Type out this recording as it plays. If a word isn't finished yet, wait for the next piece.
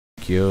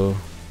you.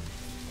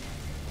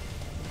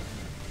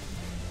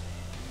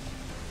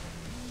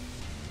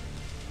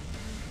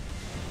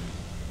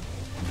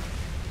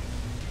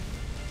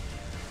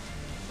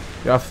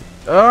 Get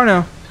off. Oh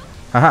no.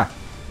 Haha.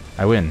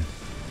 I win.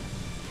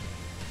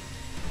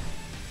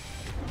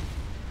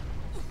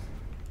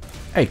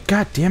 Hey,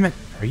 god damn it.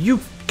 Are you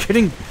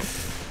kidding?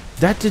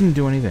 That didn't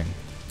do anything.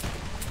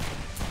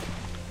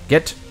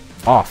 Get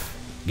off.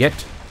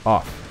 Get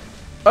off.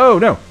 Oh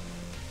no.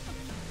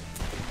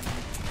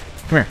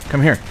 Come here.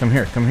 Come here. Come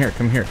here. Come here.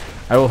 Come here.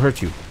 I will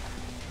hurt you.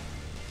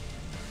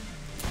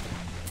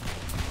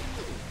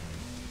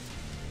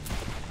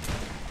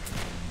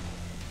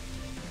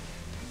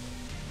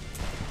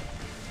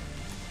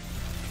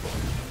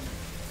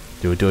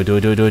 Do it, do it, do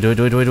it, do it, do it, do it,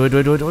 do it, do it, do it, do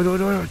it, do it, do it,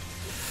 do it.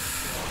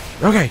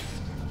 Okay.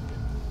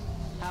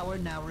 Power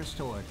now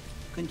restored.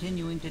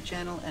 Continuing to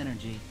channel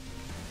energy.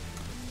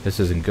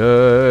 This isn't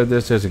good.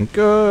 This isn't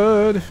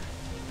good.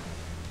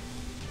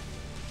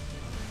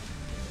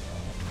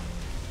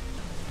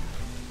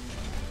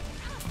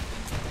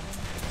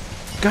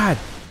 God.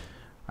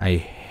 I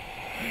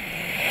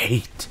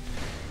hate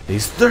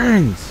these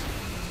things.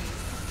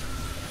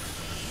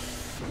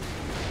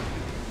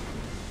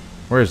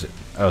 Where is it?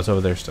 Oh, it's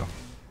over there still.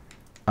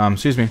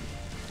 Excuse me.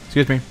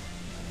 Excuse me.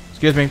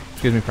 Excuse me.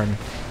 Excuse me, pardon me.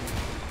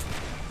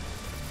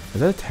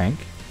 Is that a tank?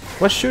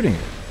 What's shooting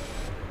it?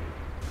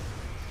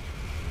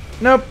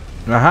 Nope.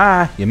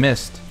 Aha! You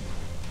missed.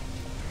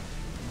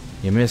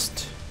 You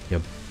missed.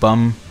 You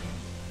bum.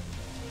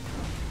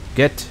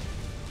 Get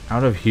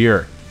out of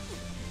here.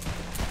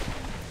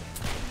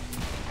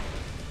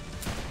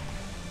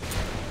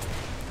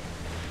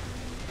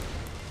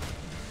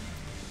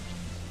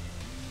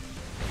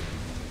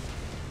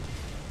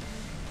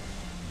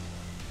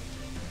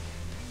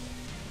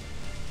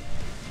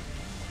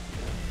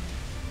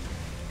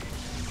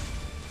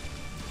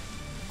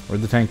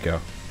 Where'd the tank go?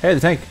 Hey,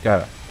 the tank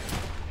got it.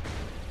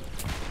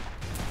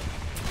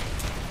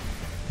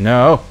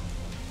 No.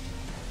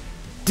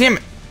 Damn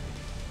it.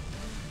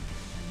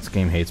 This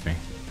game hates me.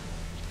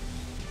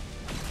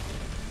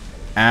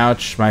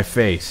 Ouch, my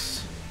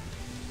face.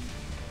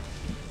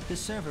 The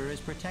server is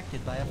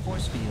protected by a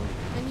force field.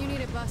 And you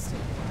need it busted,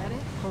 is that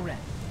it? Correct.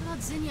 I thought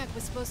Zinyak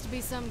was supposed to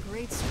be some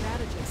great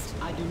strategist.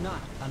 I do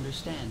not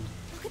understand.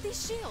 Look at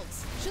these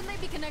shields. Shouldn't they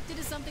be connected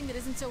to something that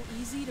isn't so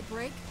easy to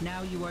break?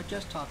 Now you are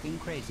just talking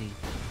crazy.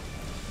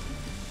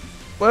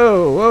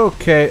 Whoa,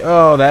 okay.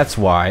 Oh, that's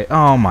why.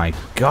 Oh my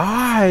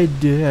god.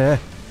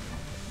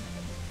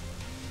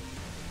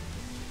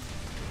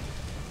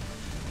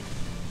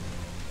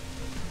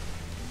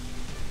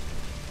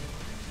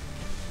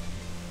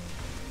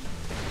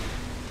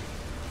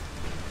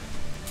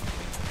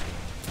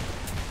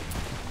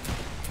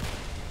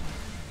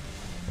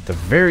 At the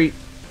very...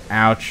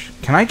 Ouch.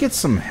 Can I get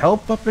some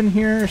help up in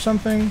here or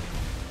something?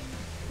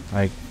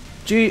 Like,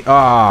 gee,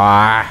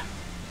 ah.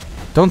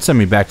 Don't send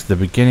me back to the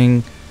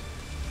beginning.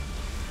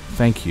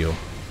 Thank you.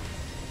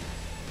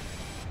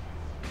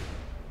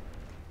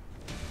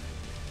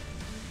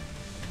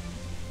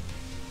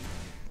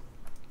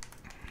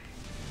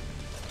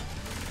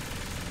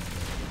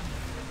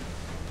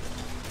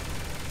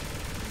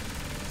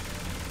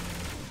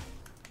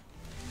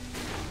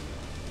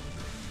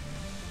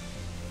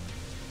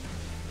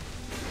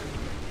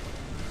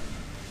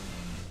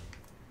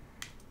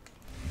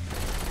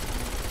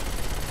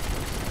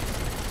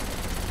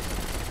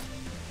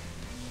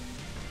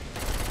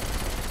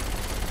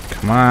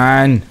 Come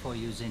on. For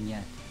you,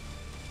 Zinyak.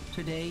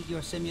 Today,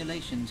 your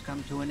simulations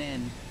come to an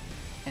end,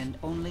 and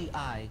only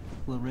I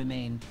will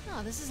remain.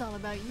 Oh, this is all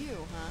about you,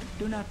 huh?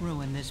 Do not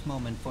ruin this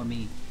moment for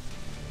me.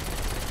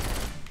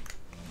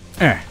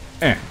 Yeah.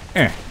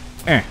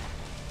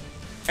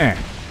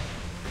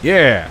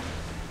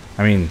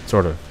 I mean,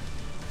 sort of.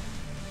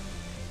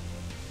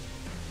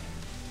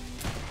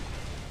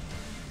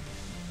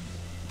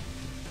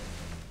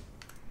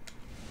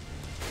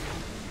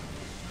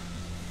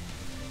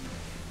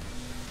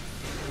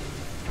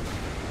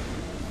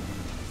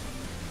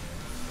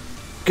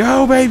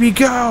 Go, baby,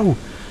 go!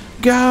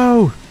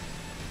 Go!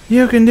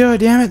 You can do it,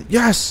 damn it!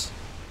 Yes!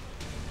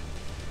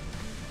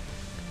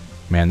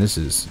 Man, this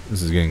is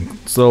getting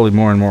slowly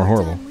more and more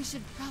horrible. We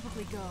should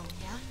probably go,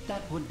 yeah?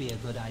 That would be a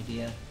good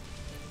idea.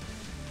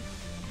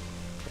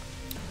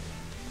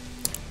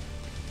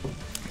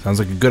 Sounds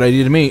like a good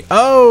idea to me.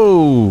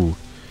 Oh!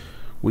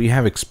 We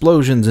have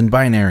explosions in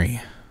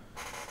binary.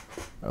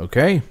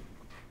 Okay.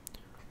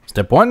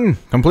 Step 1,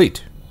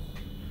 complete.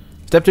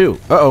 Step 2,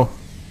 uh-oh.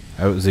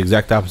 That was the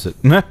exact opposite.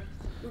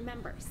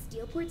 Remember,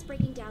 Steelport's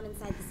breaking down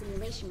inside the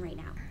simulation right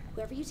now.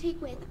 Whoever you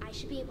take with, I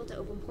should be able to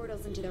open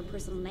portals into their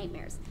personal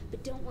nightmares.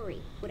 But don't worry,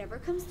 whatever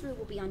comes through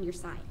will be on your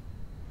side.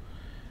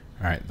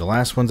 Alright, the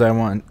last ones I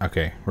want...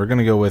 Okay, we're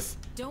gonna go with...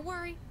 Don't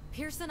worry,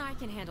 Peirce and I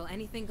can handle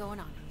anything going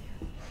on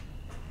in there.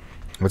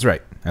 That's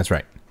right, that's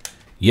right.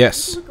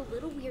 Yes. You look a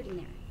little weird in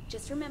there.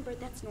 Just remember,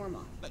 that's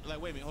normal.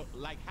 Like wait a minute,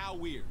 like how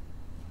weird?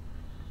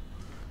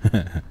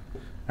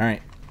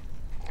 Alright.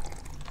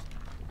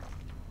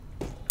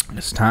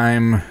 It's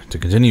time to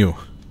continue.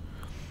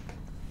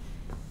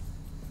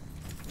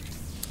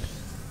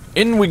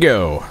 In we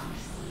go.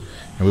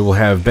 And we will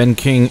have Ben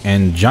King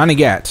and Johnny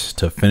Gat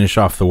to finish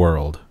off the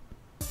world.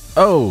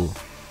 Oh.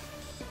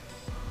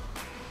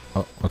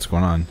 Oh, what's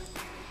going on?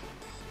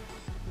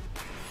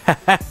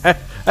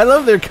 I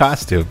love their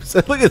costumes.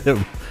 Look at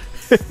them.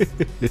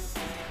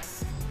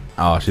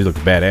 Oh, she looks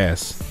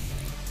badass.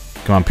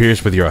 Come on,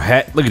 Peirce, with your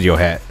hat. Look at your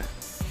hat.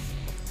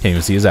 Can't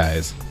even see his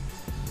eyes.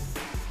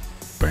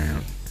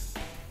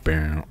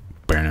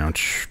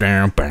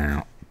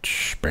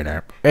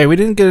 Hey, we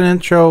didn't get an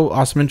intro,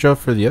 awesome intro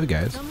for the other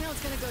guys.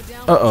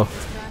 Uh-oh.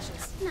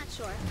 Not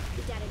sure.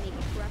 The data may be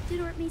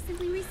corrupted or it may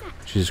simply reset.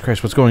 Jesus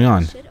Christ, what's going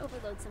on? Should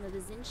overload some of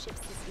the Zin ship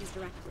systems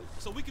directly.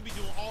 So we could be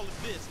doing all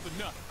of this for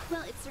nothing.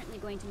 Well, it's certainly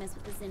going to mess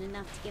with the Zin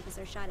enough to give us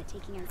our shot at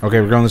taking out.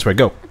 Okay, we're going this way.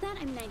 Go. Of that,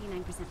 I'm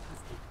 99% positive.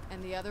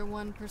 And the other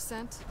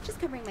 1%? Just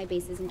covering my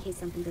bases in case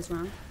something goes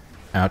wrong.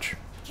 Ouch.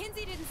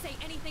 Kinsey didn't say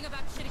anything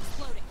about shit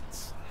exploding.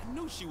 I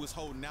knew she was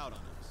holding out on us.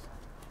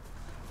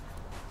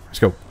 Let's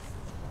go.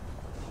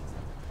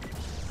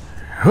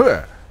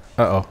 Uh-oh.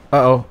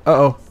 Uh-oh.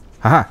 Uh-oh.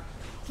 Haha.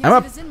 I'm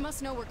up. The Zin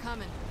must know we're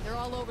coming. They're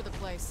all over the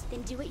place.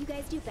 Then do what you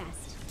guys do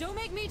best. Don't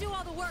make me do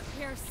all the work,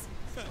 Peirce.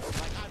 Like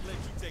I'd let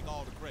you take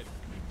all the credit.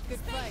 Good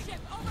fight.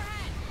 Spaceship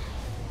overhead.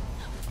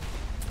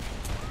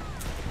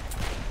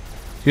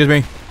 Excuse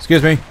me.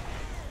 Excuse me.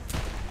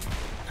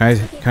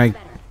 Okay, Can I?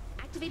 better.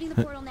 Activating the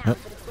portal now, but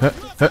it's going to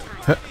take some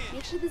time.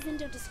 Make sure the Zin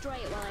don't destroy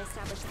it while I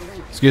establish the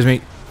link. Excuse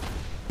me.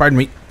 Pardon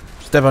me.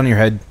 Step on your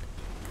head.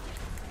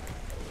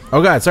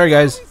 Oh God, sorry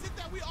guys. Is it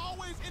that we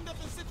always end up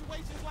in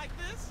situations like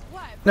this?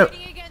 What? No.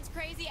 Fighting against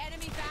crazy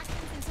enemy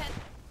factions intent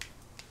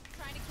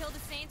trying to kill the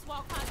Saints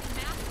while causing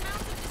mass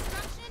amounts of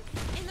destruction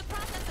in the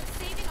process of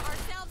saving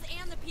ourselves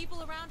and the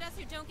people around us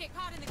who don't get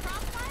caught in the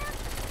crossfire?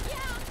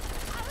 Yeah,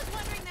 I was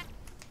wondering that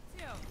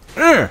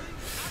too.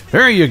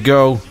 There you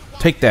go.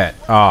 Take that.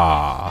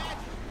 Ah.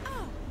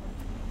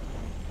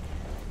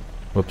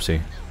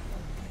 Whoopsie.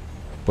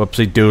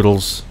 Whoopsie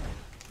doodles.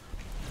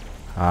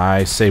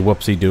 I say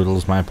whoopsie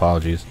doodles. My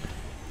apologies.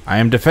 I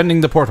am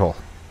defending the portal.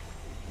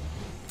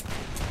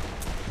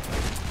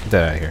 Get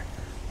that out of here.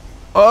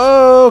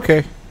 Oh,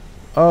 okay.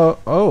 Oh,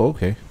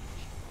 okay.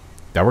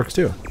 That works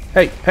too.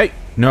 Hey, hey,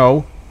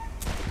 no.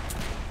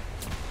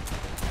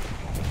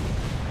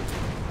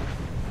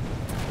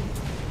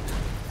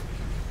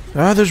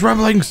 Ah, there's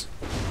rumblings.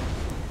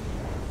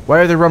 Why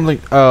are there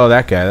rumbling? Oh,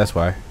 that guy. That's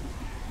why.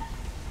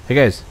 Hey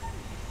guys,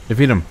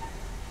 defeat him.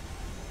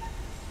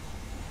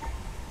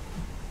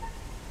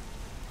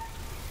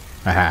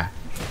 Aha.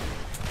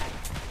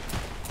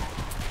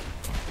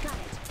 Got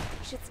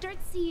it. Should start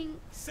seeing...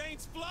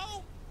 Saints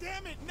flow?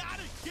 Damn it, not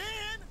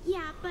again!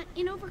 Yeah, but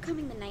in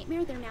overcoming the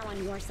nightmare, they're now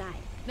on your side.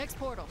 Next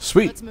portal.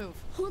 Sweet. Let's move.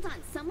 Hold on,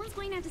 someone's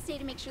going to have to stay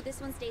to make sure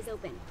this one stays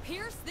open.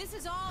 Peirce, this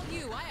is all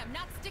you. I am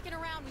not sticking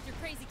around with your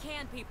crazy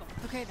can people.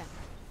 Okay then.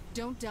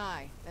 Don't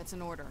die. That's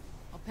an order.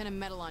 I'll pin a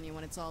medal on you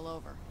when it's all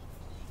over.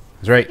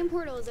 That's right. Second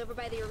portal is over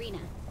by the arena.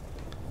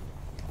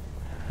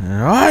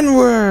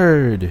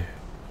 Onward.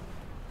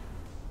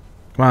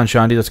 Come on,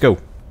 Shaundi, let's go.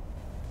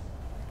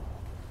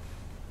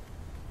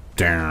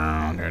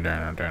 Down.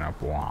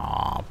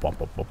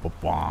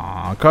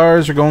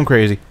 Cars are going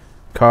crazy.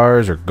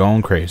 Cars are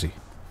going crazy.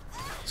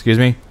 Excuse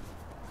me.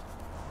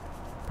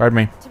 Pardon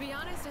me. To be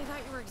honest, I thought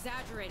you were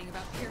exaggerating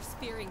about Peirce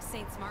fearing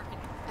Saints marketing.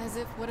 As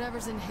if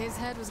whatever's in his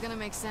head was gonna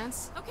make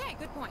sense? Okay,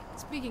 good point.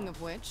 Speaking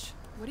of which,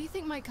 what do you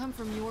think might come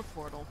from your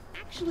portal?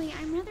 Actually,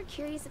 I'm rather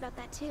curious about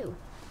that too.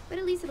 But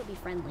at least it'll be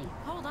friendly.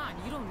 Hold on,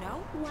 you don't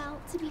know? Well,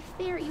 to be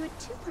fair, you had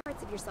two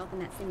parts of yourself in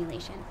that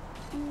simulation.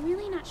 I'm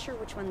really not sure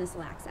which one this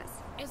will access.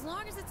 As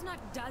long as it's not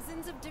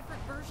dozens of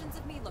different versions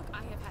of me, look,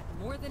 I have had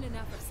more than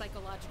enough of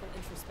psychological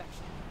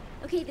introspection.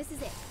 Okay, this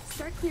is it.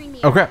 Start clearing the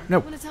Oh area. crap, no.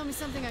 Want to tell me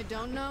something I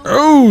don't know?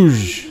 Oh, To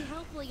be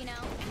helpful, you know.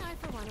 And I,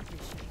 for one,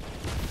 appreciate it.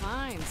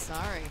 Fine,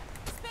 sorry.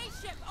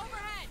 Spaceship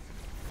overhead!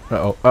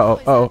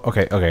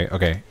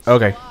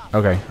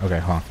 Okay, hold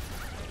on.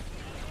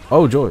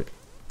 Oh, joy.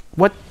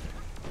 What?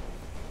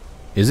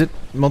 Is it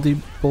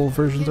multiple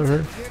versions of her?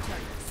 Your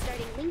turn.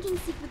 Starting linking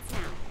sequence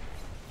now.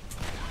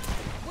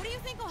 What do you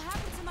think will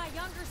happen to my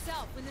younger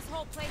self when this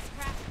whole place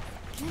crashes?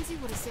 Kinsey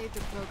would have saved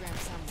the program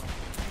somewhere.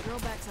 The girl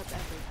backs up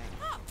everything.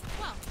 Oh,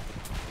 well,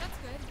 that's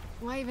good.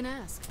 Why even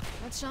ask?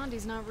 That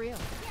Shaundi's not real.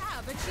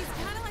 Yeah, but she's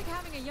kind of like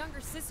having a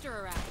younger sister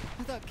around.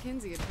 I thought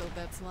Kinsey had filled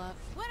that slot.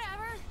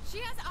 Whatever. She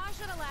has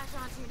Asha to latch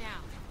onto now.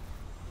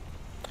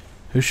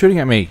 Who's shooting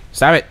at me?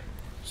 Stop it!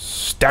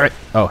 Stop it!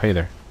 Oh, hey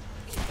there.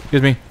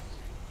 Excuse me.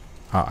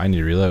 Oh, I need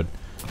to reload.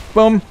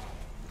 Boom!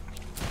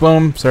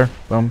 Boom, sir.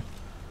 Boom.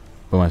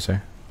 Boom, I say.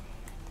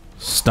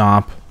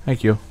 Stomp.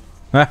 Thank you.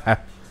 I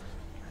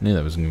knew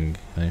that was going to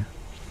kill you.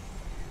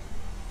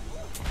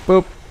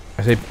 Boop.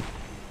 I say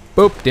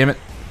boop. Damn it.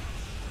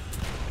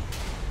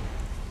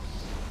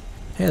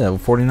 Hey, level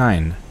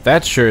 49.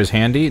 That sure is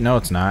handy. No,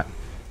 it's not.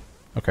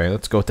 Okay,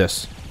 let's go with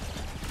this.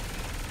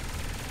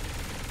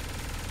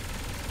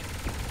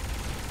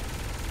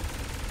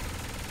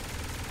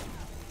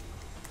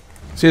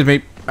 Excuse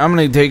me. I'm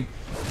gonna take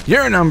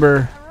your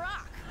number.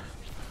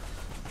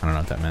 I don't know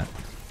what that meant.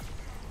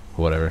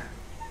 Whatever.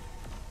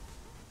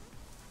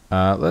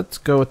 Let's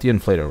go with the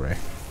inflator ray.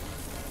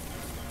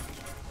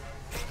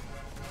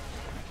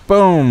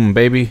 Boom,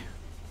 baby.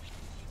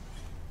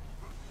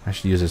 I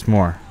should use this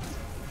more.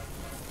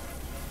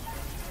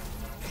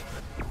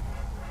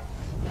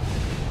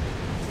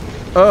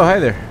 Oh, hi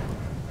there.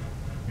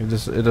 It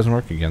doesn't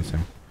work against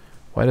him.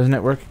 Why doesn't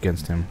it work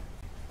against him?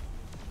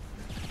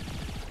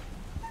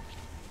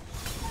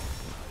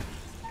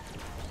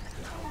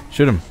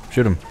 Shoot him.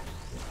 Shoot him.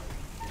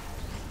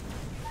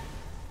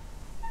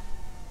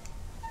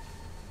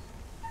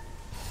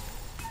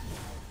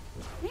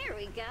 There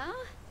we go.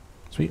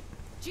 Sweet.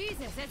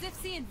 Jesus, as if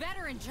seeing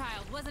veteran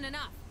child wasn't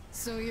enough.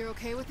 So you're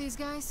okay with these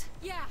guys?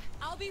 Yeah,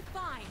 I'll be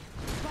fine.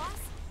 Boss,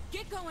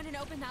 get going and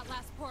open that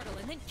last portal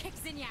and then kick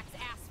Zinyak's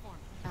ass for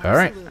me. All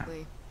right.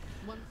 Absolutely.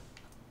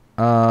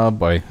 Oh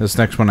boy, this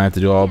next one I have to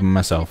do all by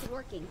myself. It's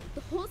working.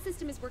 The whole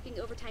system is working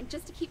overtime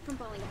just to keep from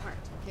falling apart.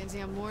 Kenzie,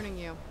 I'm warning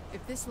you.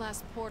 If this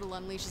last portal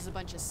unleashes a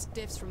bunch of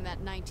stiffs from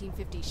that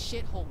 1950s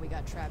shithole we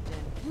got trapped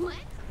in. What?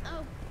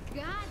 Oh,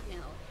 God, no.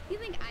 You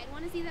think I'd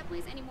want to see that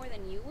place any more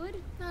than you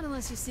would? Not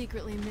unless you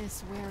secretly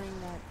miss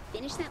wearing that.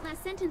 Finish that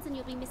last sentence and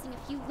you'll be missing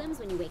a few limbs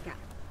when you wake up.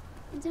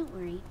 And don't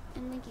worry,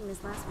 I'm linking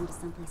this last one to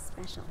someplace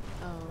special.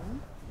 Oh?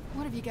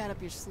 What have you got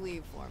up your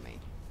sleeve for me?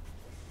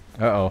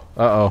 Uh-oh.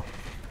 Uh-oh.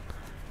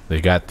 They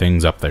got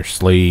things up their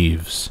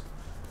sleeves.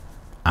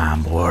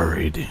 I'm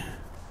worried.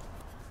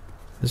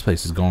 This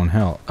place is going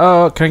hell.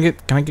 Oh, can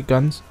I get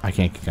guns? I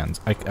can't get guns.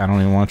 I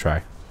don't even want to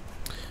try.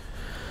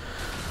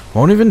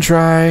 Won't even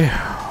try.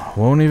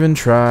 Won't even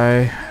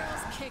try.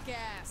 Girls kick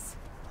ass.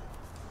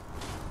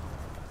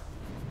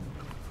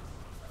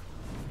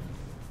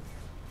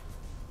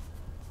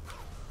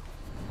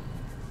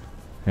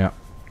 Yeah.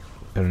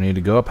 Gonna need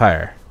to go up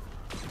higher.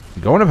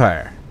 Going up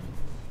higher.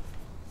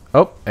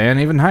 Oh, and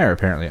even higher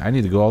apparently. I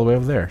need to go all the way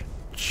over there.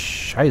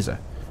 Scheiße.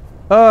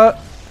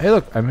 Hey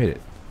look, I made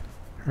it.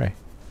 Hooray.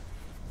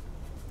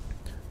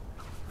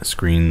 The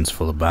screen's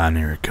full of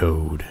binary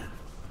code.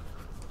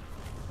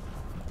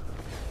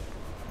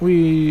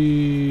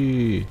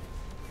 Whee!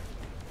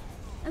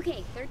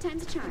 Okay, third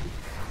time's a charm.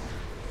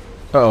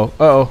 Uh-oh,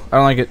 uh-oh. I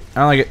don't like it. I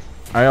don't like it.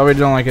 I already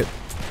don't like it.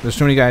 There's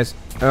too many guys.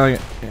 I don't like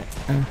it.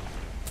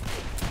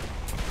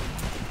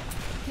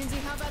 Kenzie,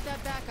 how about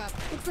that backup?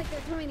 Looks like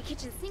they're throwing the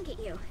kitchen sink at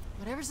you.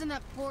 Whatever's in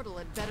that portal,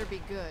 it better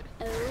be good.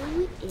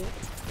 Oh, it is.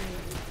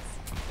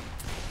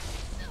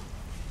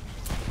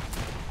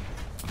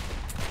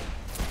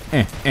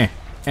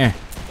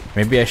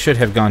 Maybe I should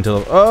have gone to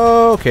the...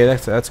 Oh, okay,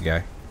 that's a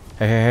guy.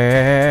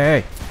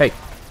 Hey.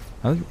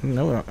 Oh,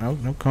 no,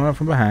 coming up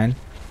from behind.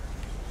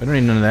 I don't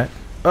need none of that.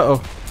 Uh-oh.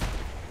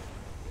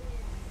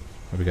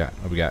 What we got?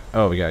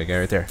 Oh, we got a guy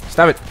right there.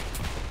 Stop it.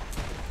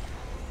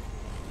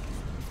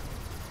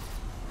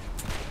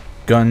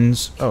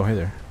 Guns. Oh, hey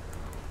there.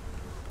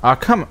 Ah,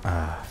 come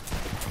on.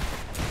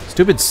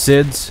 Stupid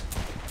SIDS.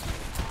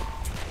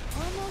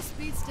 Almost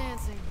beats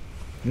dancing.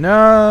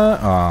 No.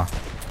 Aw.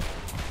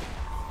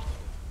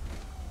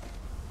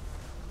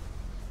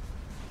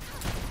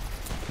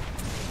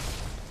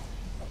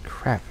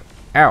 Crap.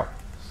 Ow.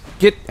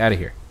 Get out of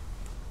here.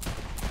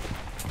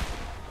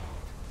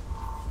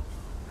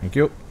 Thank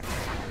you.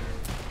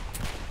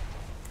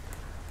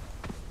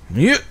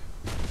 Yeah.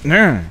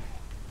 No.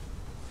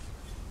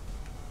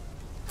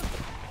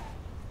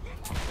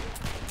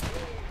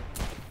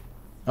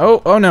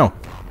 Oh no.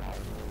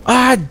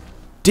 Ah,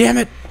 damn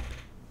it.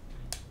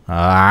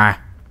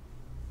 Ah.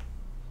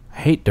 I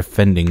hate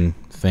defending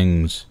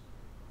things.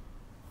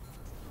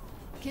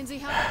 Kenzie,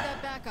 how about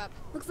that backup?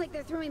 Looks like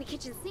they're throwing the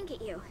kitchen sink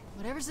at you.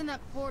 Whatever's in that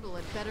portal,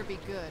 it better be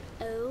good.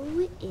 Oh,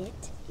 it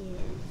is.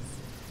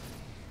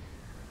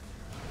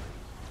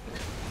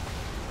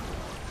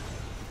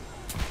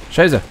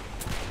 Scheiße.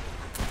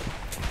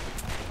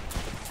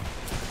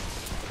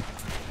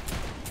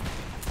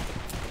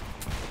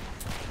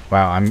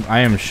 Wow, I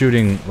am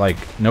shooting like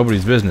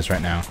nobody's business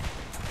right now.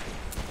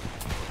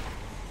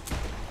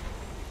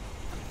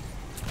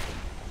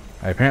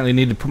 I apparently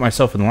need to put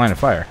myself in the line of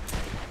fire.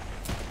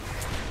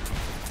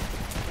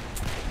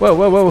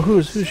 Whoa,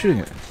 who's shooting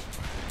it?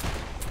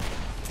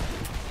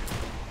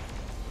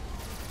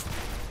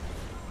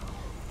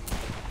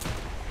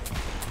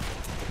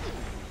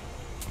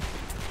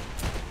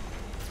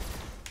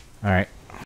 Alright,